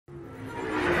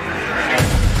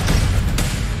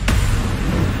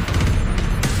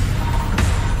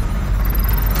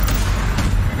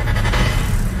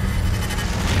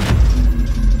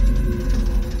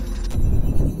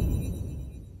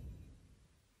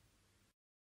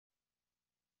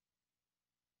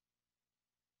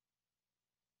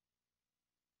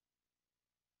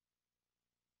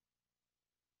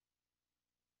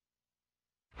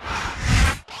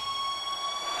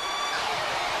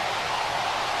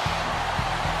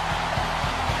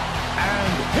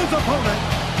his opponent,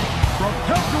 from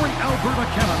Calgary, Alberta,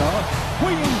 Canada,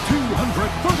 weighing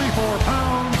 234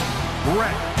 pounds,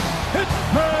 Bret Hitman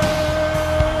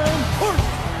Hart.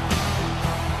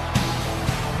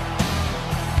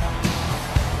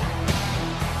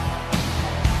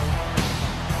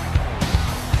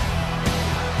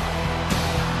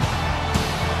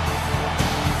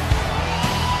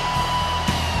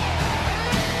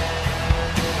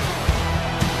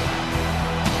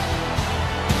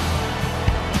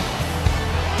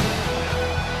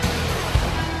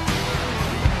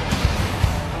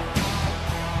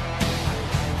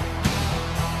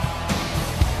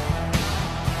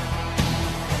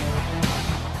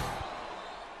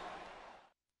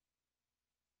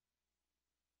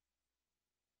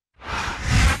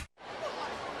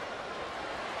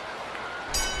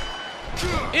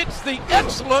 It's the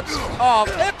excellence of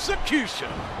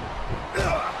execution.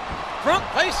 Front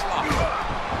face lock.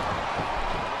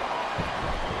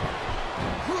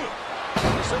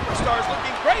 The superstar's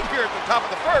looking great here at the top of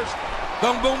the first.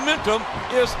 The momentum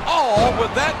is all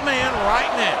with that man right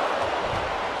now.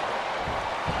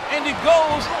 And he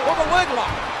goes for the leg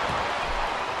lock.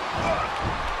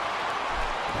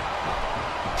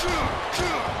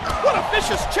 What a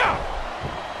vicious chop.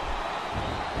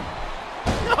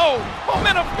 No,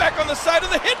 momentum's back on the side of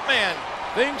the Hitman.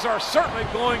 Things are certainly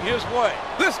going his way.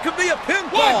 This could be a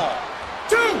pinfall. 1,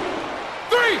 2,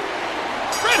 3.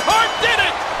 Bret Hart did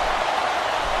it!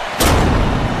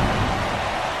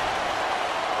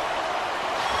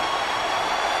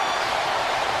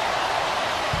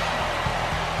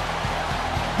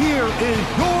 Here is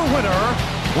your winner,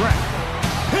 Bret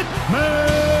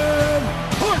Hitman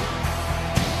Hart.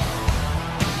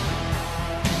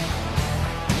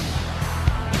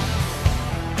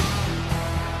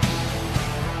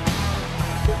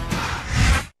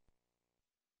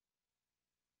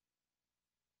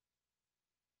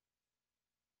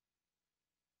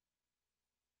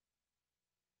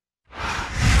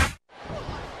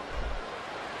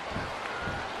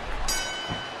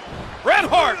 Bret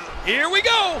Hart. Here we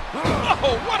go.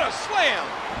 Oh, what a slam.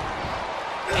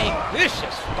 A vicious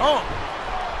stomp.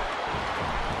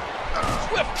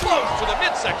 Swift close to the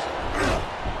midsection.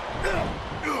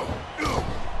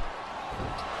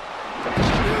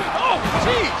 Oh,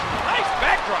 geez. Nice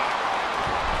backdrop.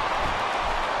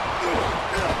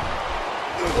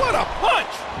 What a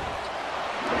punch.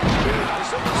 The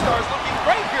superstar's looking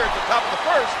great here at the top of the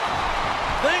first.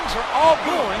 Things are all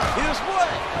going his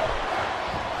way.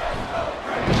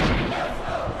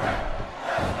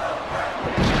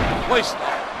 Place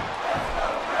lock.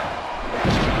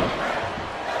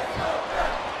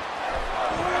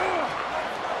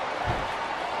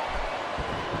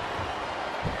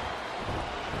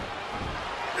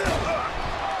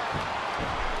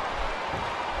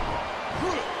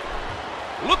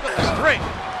 Look at the strength.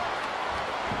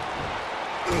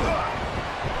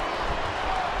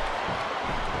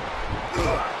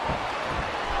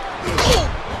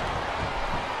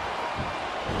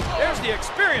 There's the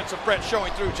experience of Bret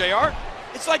showing through, JR.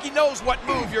 It's like he knows what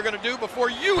move you're going to do before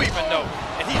you even know,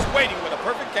 and he's waiting with a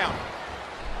perfect counter.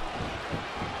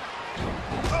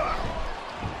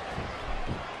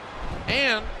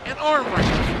 And an arm wrench.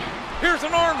 Here's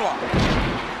an arm lock.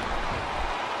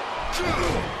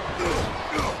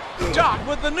 Shot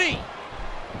with the knee.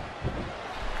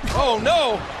 Oh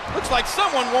no, looks like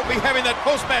someone won't be having that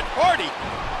post-match party.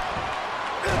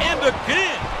 And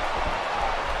again.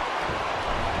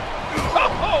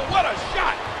 Oh, what a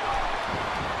shot.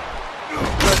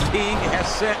 Fatigue has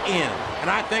set in, and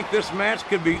I think this match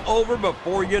could be over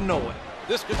before you know it.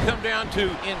 This could come down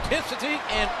to intensity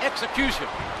and execution.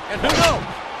 And who knows,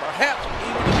 perhaps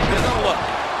even a bit of luck.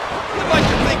 You'd like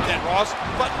to think that, Ross,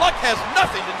 but luck has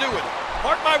nothing to do with it.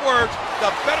 Mark my words,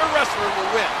 the better wrestler will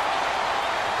win.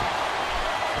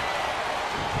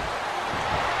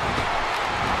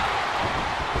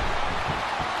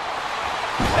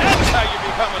 That's how you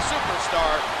become a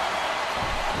superstar.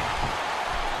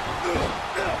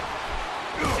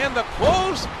 And the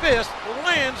closed fist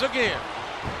lands again.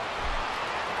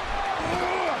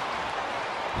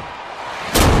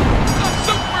 The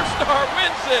superstar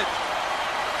wins it.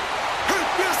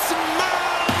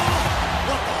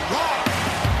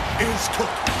 Is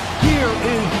cooked. Here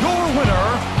is your winner,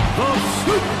 the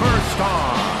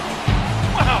Superstar.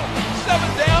 Wow,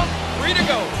 7 down, 3 to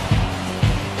go.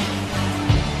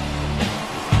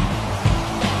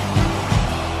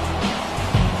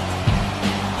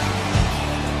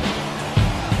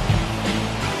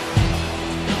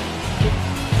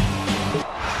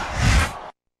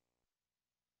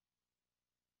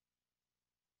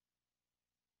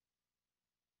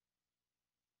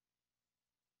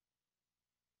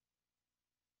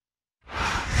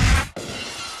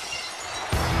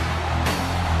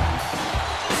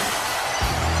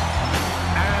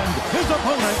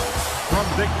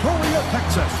 Victoria,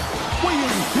 Texas,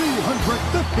 weighing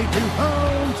 252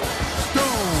 pounds,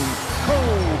 Stone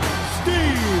Cold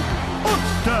Steve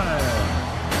Austin.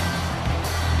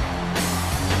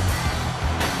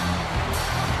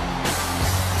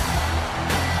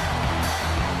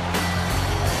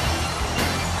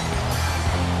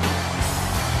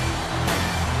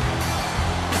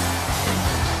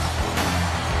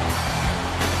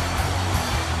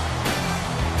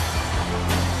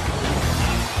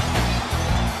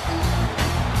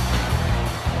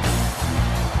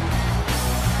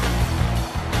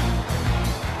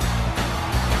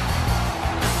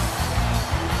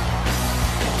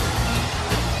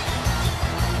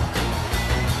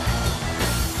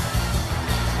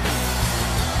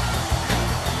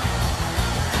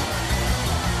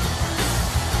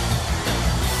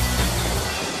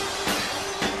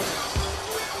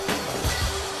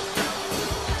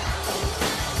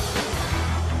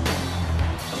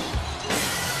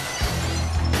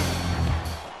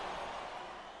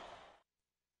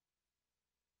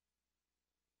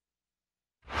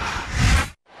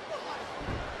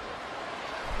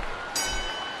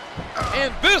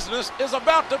 And business is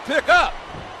about to pick up.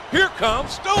 Here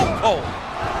comes Stone Cold.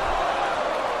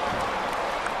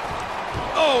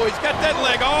 Oh, he's got that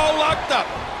leg all locked up.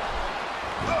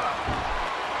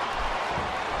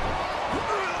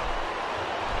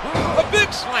 A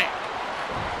big slam.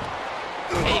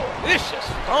 A vicious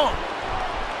thump.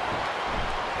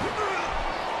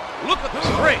 Look at the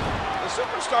strength. The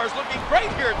superstar's looking great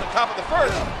here at the top of the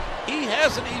first. He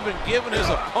hasn't even given his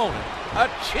opponent a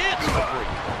chance to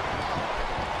breathe.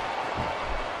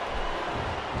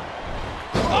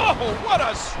 Oh, what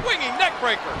a swinging neck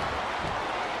breaker.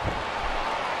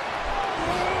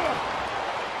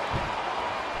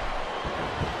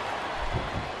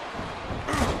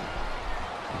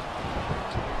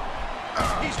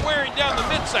 He's wearing down the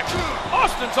midsection.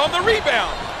 Austin's on the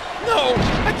rebound. No,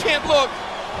 I can't look.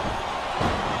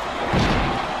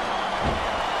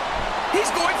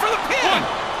 He's going for the pin.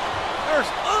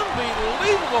 There's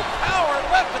unbelievable power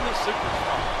left in the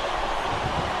superstar.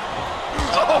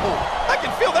 Oh, I can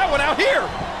feel that one out here.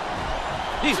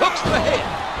 He hooks the head.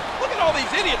 Look at all these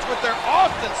idiots with their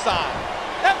Austin sign.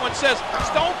 That one says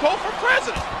Stone Cold for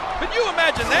president. Could you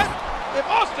imagine that? If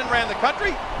Austin ran the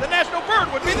country, the national bird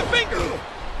would be the finger.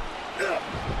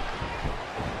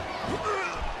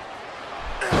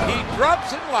 He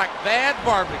drops him like bad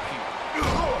barbecue.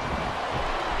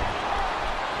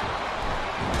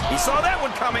 He saw that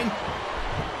one coming.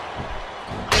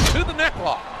 Into the neck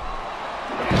lock.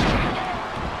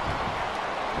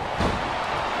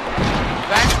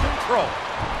 Back control.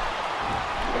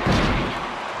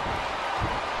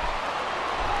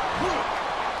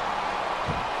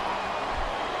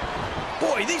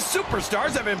 Boy, these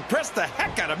superstars have impressed the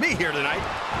heck out of me here tonight.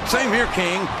 Same here,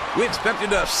 King. We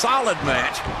expected a solid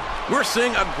match. We're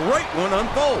seeing a great one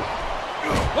unfold.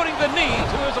 Putting the knee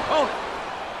to his opponent.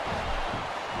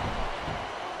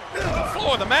 The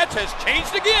flow of the match has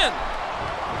changed again.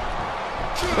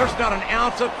 There's not an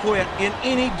ounce of quit in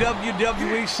any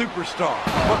WWE superstar.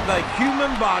 But the human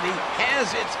body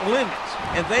has its limits,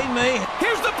 and they may...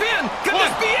 Here's the pin. Could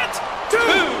this be it? 2,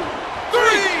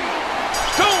 3.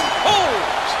 Stone Cold!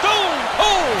 Stone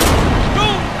Cold!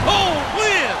 Stone Cold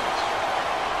wins!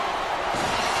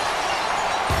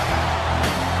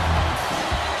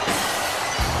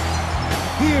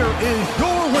 Here is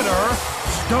your winner,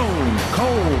 Stone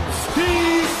Cold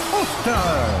Steve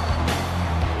Austin.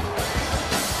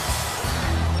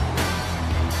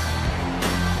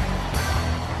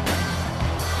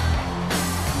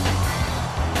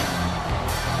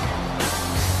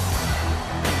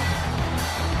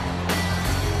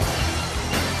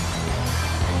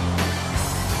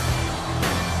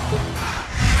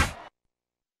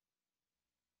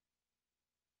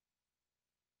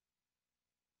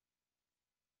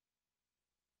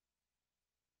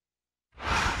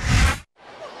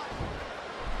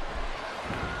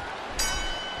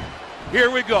 Here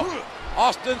we go.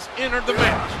 Austin's entered the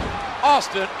match.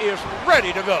 Austin is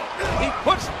ready to go. He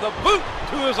puts the boot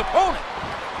to his opponent.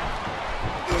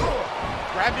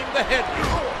 Grabbing the head.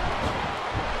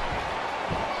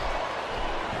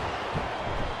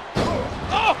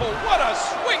 Oh, what a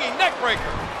swinging neck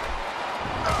breaker.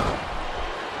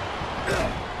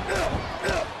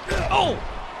 Oh!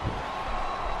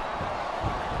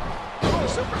 The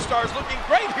superstar's looking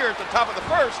great here at the top of the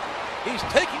first. He's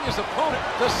taking his opponent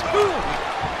to school here.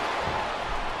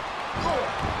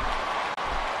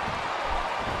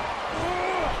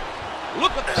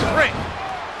 Look at the strength.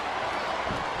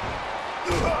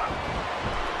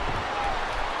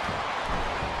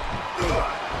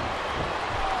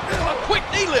 A quick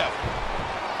knee lift.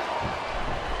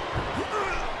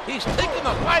 He's taking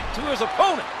the fight to his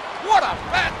opponent. What a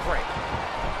back break.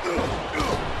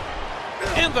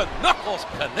 And the knuckles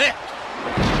connect.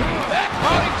 Back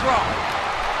body drop.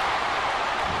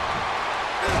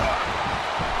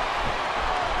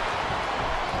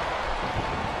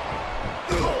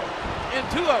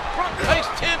 Into a front face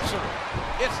tension.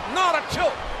 It's not a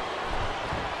choke.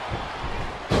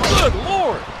 Good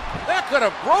Lord. That could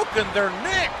have broken their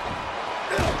neck.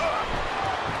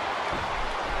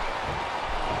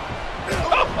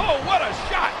 Oh, what a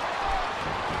shot.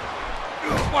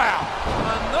 Wow,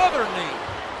 another knee.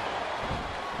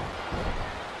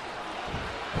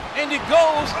 And he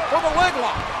goes for the leg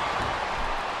lock.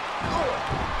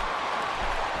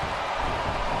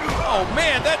 Oh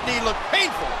man, that knee looked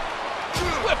painful.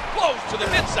 Swift blows to the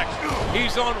midsection.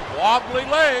 He's on wobbly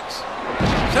legs.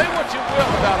 Say what you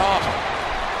will about Austin,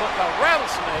 but the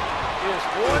rattlesnake is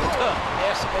one tough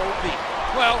SOB.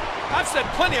 Well, I've said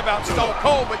plenty about Stone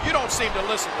Cold, but you don't seem to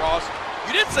listen, Ross.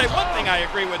 You did say one thing I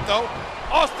agree with, though.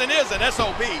 Austin is an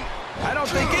SOB. I don't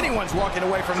think anyone's walking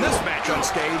away from this match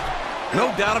unscathed.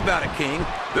 No doubt about it, King.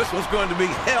 This one's going to be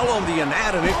hell on the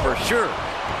anatomy for sure.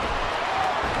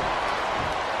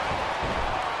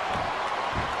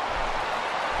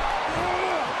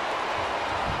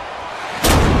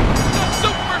 The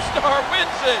superstar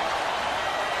wins it.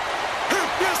 If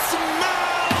you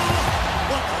smell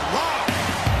what the Rock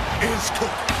is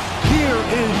cooking. Here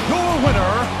is your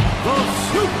winner, the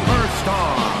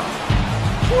Superstar.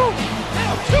 Woo.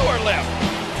 Now 2 are left.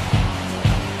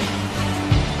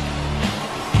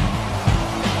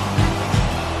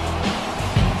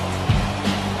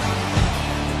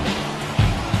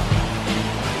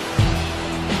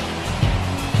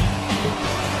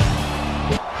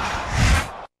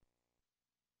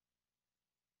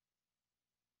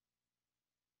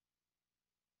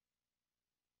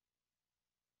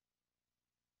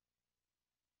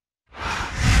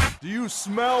 Do you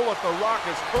smell what The Rock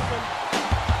is cooking?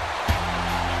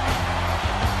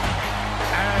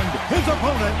 And his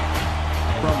opponent,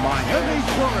 from Miami,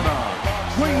 Florida,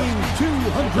 weighing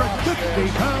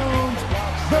 250 pounds,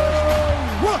 The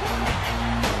Rock.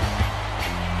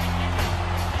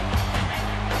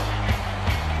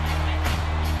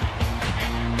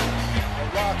 The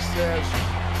Rock says,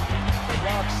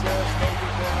 know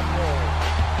your damn role.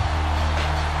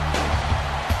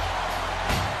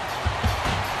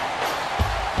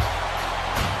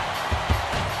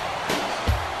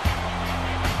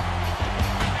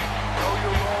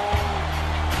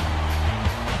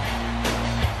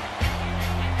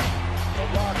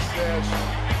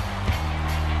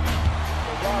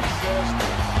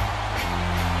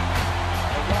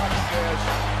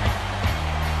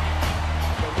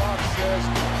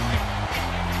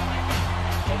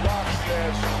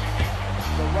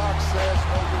 The Rock says,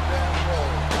 know your damn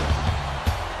role.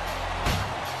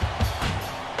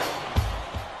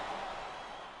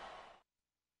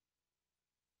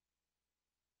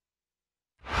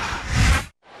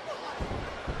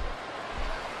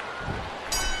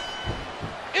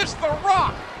 It's The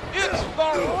Rock! It's The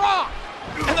Rock!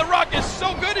 And The Rock is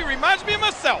so good, he reminds me of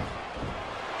myself.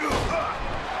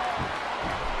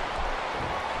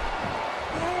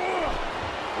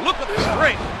 Look at the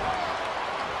strength.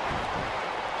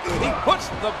 He puts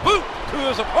the boot to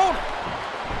his opponent.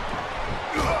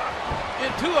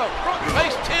 Into a front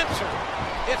face tension.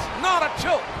 It's not a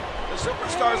choke. The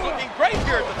superstar's looking great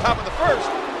here at the top of the first.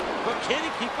 But can he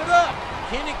keep it up?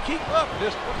 Can he keep up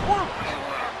this performance?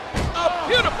 A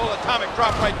beautiful atomic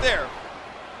drop right there.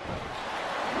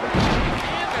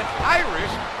 And an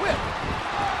Irish whip.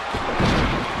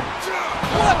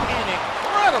 What an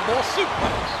incredible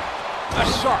suplex. A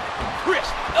sharp,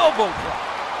 crisp elbow drop.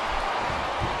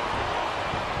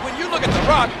 When you look at The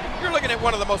Rock, you're looking at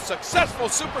one of the most successful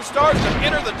superstars to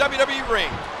enter the WWE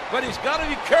ring. But he's got to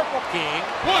be careful, King,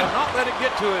 and not let it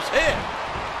get to his head.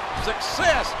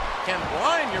 Success can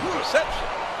blind your perception.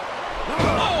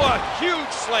 Oh, a huge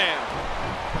slam.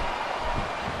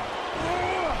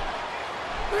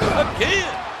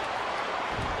 Again.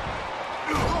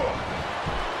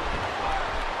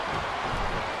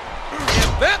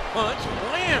 And that punch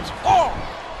lands hard.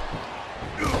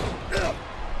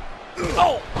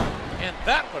 Oh, and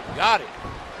that one got him.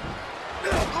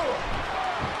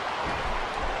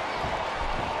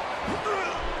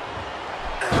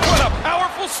 What a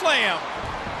powerful slam.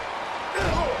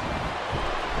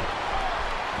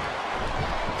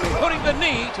 Putting the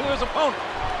knee to his opponent.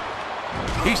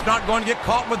 He's not going to get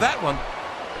caught with that one.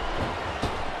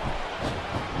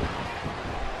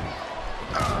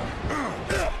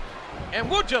 And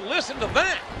would you listen to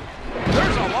that?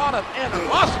 There's a lot of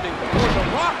animosity toward The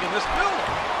Rock in this building.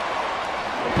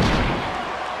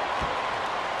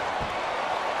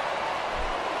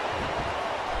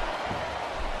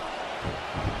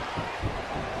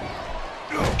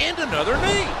 And another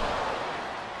knee.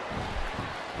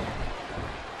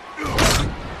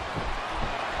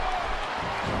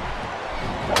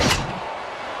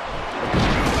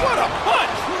 What a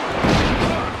punch!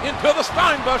 Into the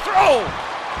spinebuster. Oh!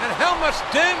 And how much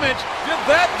damage did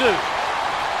that do?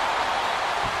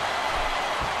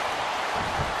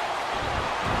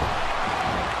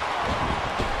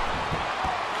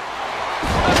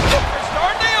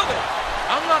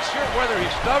 I'm not sure whether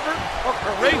he's stubborn or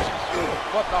courageous,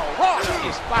 but The Rock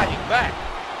is fighting back.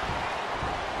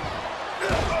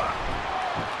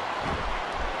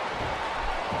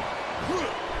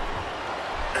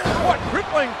 What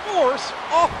crippling force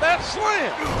off that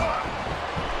slam.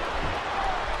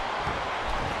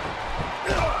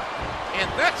 And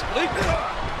that's legal.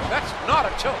 That's not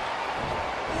a choke.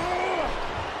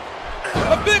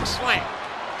 A big slam.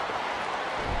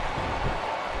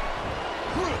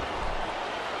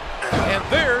 And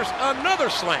there's another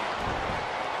slam.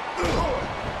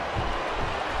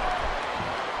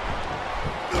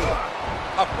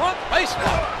 A front face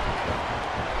lock.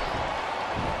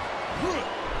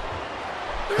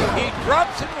 He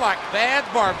drops him like bad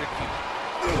barbecue.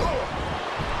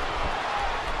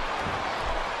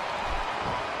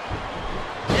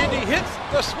 And he hits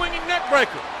the swinging neck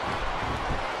breaker.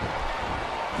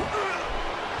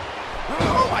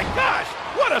 Oh my gosh,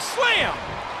 what a slam!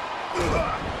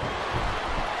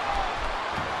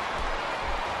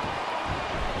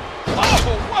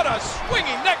 Oh, what a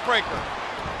swinging neck breaker!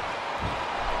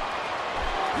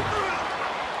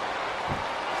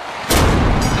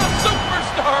 The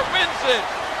superstar wins it!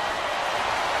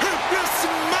 If you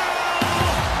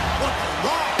smell what The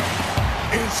Rock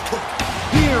is cooking.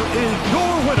 Here is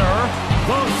your winner,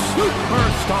 the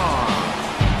Superstar.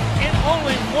 And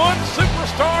only one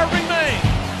superstar remains.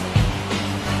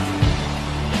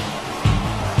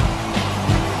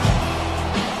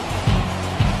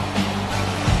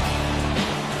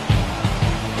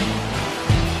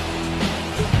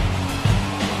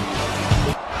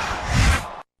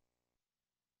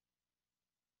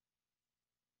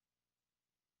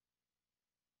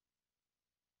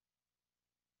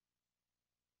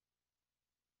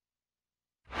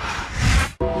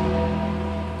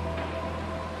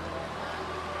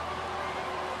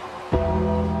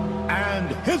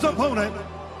 His opponent,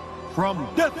 from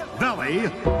Death Valley,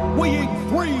 weighing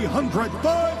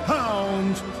 305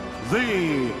 pounds,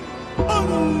 The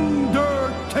Undertaker.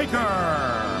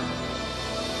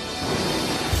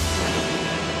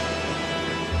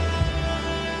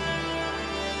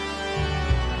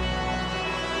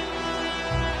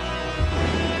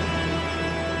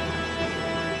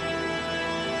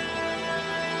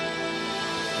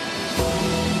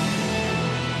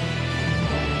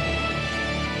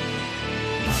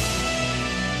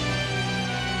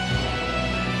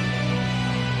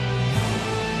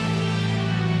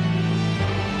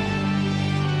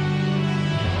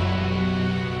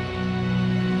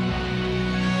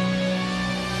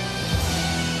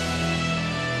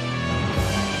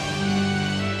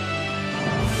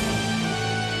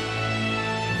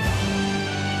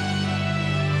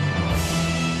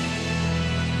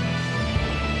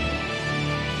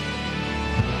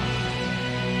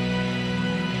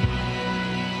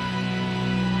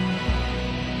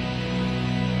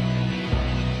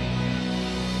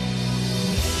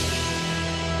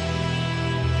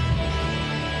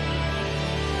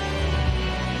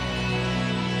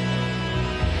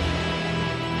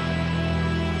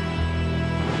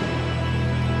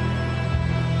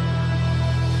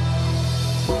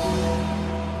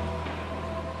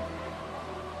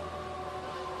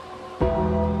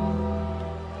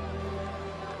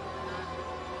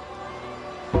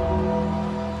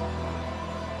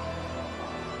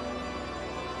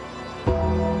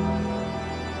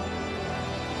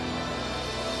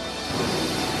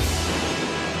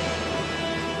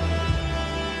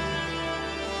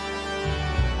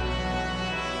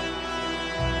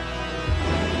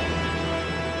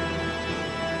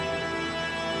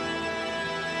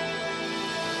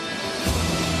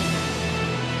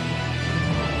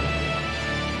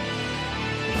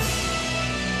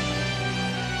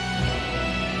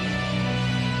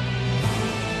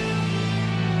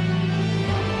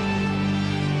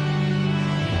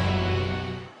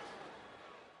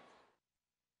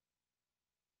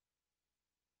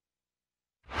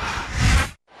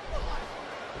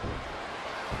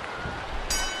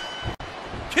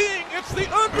 It's The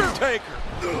Undertaker.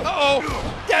 Uh-oh,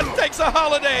 Death takes a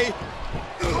holiday.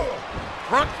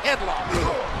 Front headlock.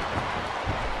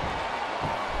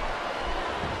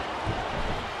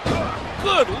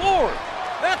 Good Lord,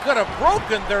 that could have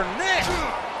broken their neck.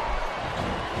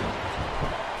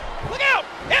 Look out,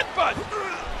 headbutt.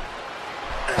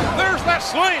 There's that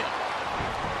slam.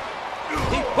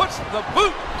 He puts the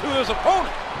boot to his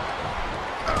opponent.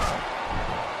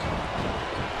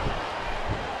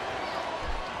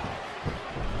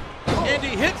 And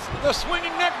he hits the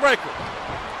swinging neck breaker.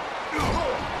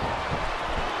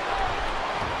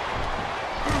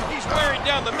 He's wearing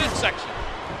down the midsection.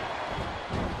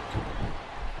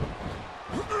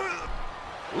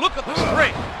 Look at the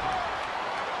strength.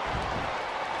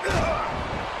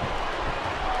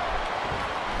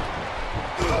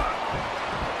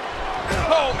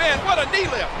 Oh, man, what a knee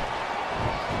lift.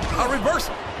 A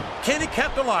reversal. Can he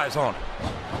capitalize on it?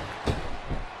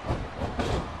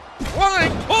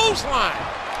 Flying clothesline.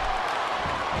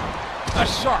 A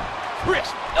sharp,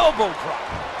 crisp elbow drop.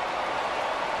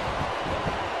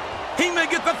 He may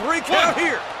get the 3 count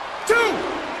here. 2,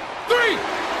 3.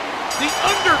 The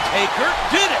Undertaker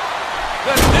did it.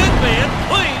 The dead man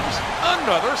claims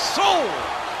another soul.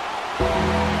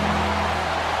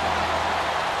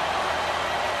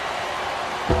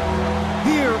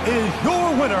 Here is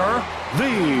your winner,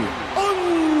 The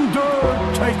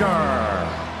Undertaker.